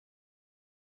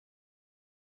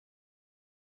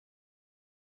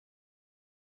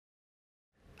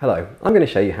Hello, I'm going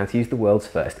to show you how to use the world's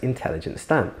first intelligent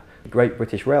stamp, the Great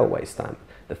British Railways stamp,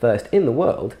 the first in the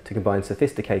world to combine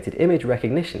sophisticated image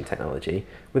recognition technology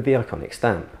with the iconic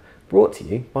stamp, brought to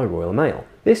you by Royal Mail.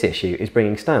 This issue is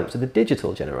bringing stamps to the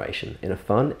digital generation in a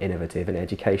fun, innovative and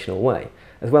educational way,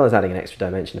 as well as adding an extra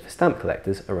dimension for stamp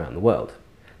collectors around the world.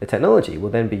 The technology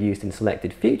will then be used in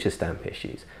selected future stamp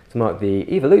issues to mark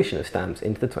the evolution of stamps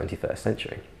into the 21st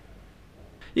century.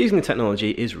 Using the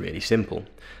technology is really simple.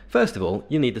 First of all,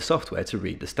 you need the software to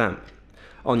read the stamp.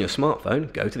 On your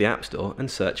smartphone, go to the App Store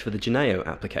and search for the Geneo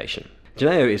application.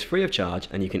 Geneo is free of charge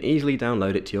and you can easily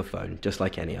download it to your phone just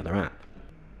like any other app.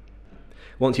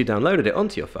 Once you've downloaded it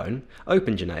onto your phone,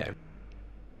 open Geneo.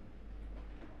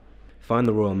 Find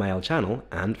the Royal Mail channel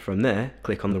and, from there,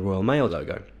 click on the Royal Mail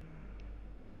logo.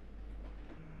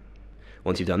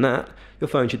 Once you've done that, your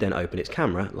phone should then open its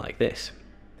camera like this.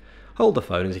 Hold the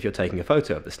phone as if you're taking a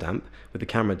photo of the stamp, with the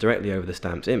camera directly over the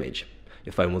stamp's image.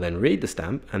 Your phone will then read the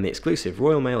stamp and the exclusive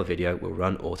Royal Mail video will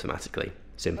run automatically.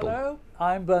 Simple. Hello,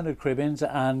 I'm Bernard Cribbins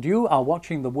and you are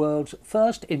watching the world's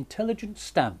first intelligent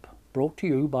stamp, brought to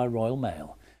you by Royal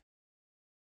Mail.